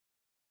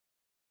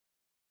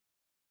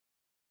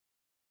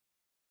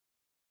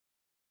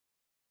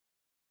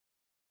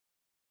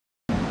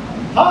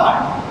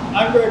Hi,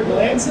 I'm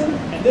Melanson,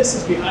 and this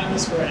is Behind the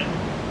Screen.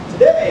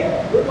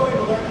 Today, we're going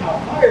to learn how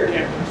fire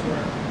dampers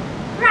work.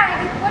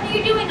 Greg, what are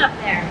you doing up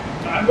there?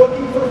 I'm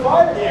looking for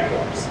fire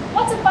dampers.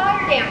 What's a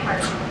fire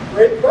damper?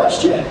 Great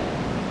question.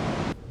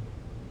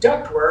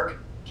 Ductwork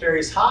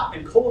carries hot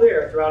and cold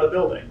air throughout a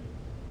building.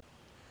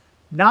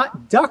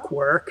 Not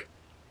ductwork,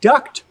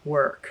 duct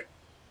work.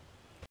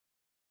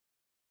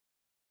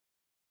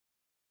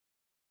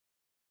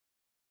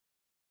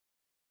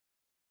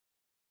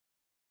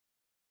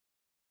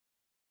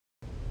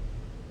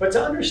 But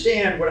to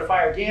understand what a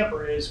fire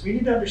damper is, we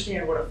need to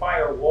understand what a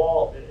fire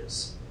wall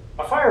is.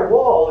 A fire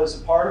wall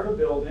is a part of a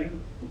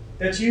building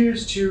that's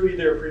used to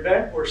either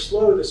prevent or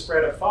slow the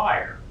spread of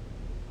fire.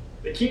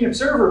 The keen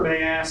observer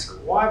may ask,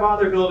 why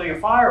bother building a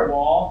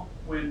firewall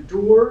when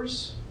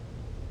doors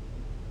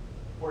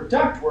or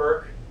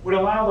ductwork would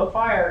allow the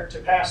fire to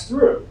pass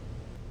through?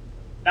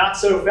 Not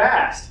so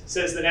fast,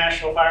 says the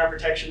National Fire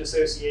Protection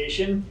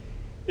Association.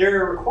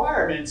 There are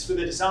requirements for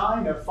the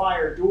design of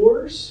fire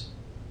doors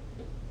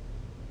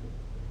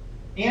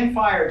and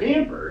fire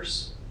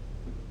dampers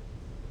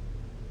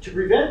to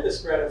prevent the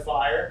spread of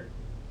fire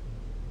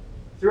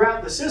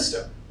throughout the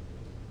system.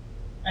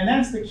 And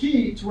that's the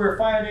key to where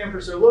fire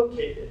dampers are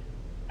located,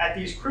 at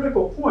these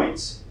critical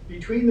points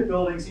between the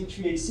building's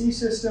HVAC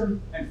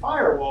system and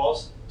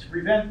firewalls to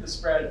prevent the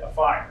spread of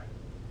fire.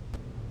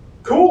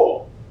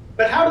 Cool,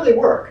 but how do they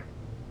work?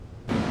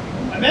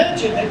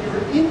 Imagine that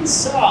you're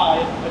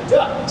inside a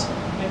duct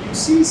and you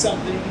see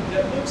something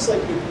that looks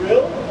like the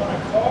grill on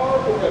a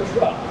car or a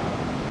truck.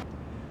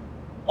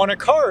 On a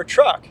car or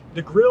truck,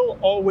 the grill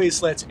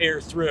always lets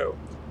air through.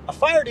 A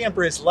fire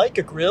damper is like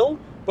a grill,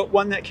 but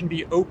one that can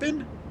be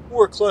open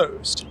or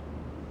closed.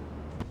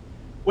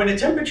 When a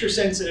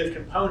temperature-sensitive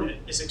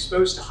component is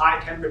exposed to high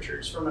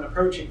temperatures from an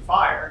approaching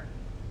fire,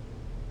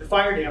 the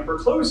fire damper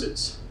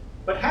closes.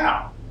 But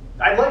how?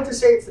 I'd like to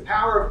say it's the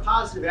power of a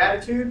positive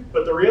attitude,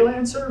 but the real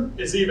answer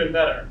is even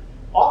better.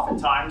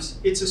 Oftentimes,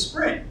 it's a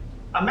spring.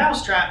 A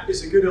mousetrap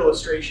is a good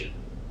illustration.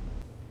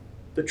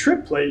 The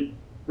trip plate,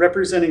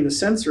 representing the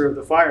sensor of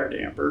the fire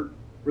damper,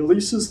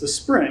 releases the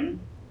spring,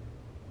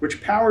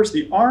 which powers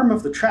the arm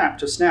of the trap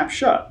to snap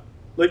shut,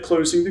 like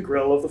closing the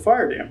grill of the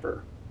fire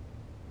damper.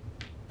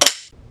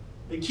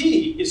 The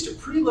key is to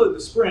preload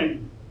the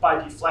spring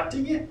by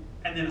deflecting it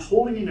and then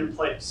holding it in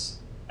place.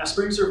 Now,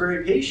 springs are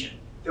very patient.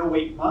 They'll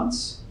wait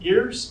months,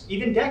 years,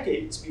 even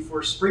decades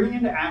before springing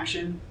into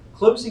action,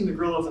 closing the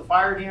grill of the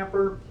fire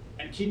damper,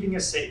 and keeping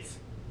us safe.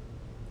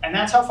 And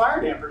that's how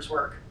fire dampers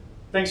work.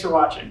 Thanks for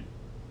watching.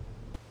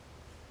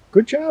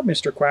 Good job,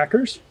 Mr.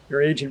 Quackers.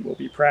 Your agent will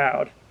be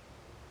proud.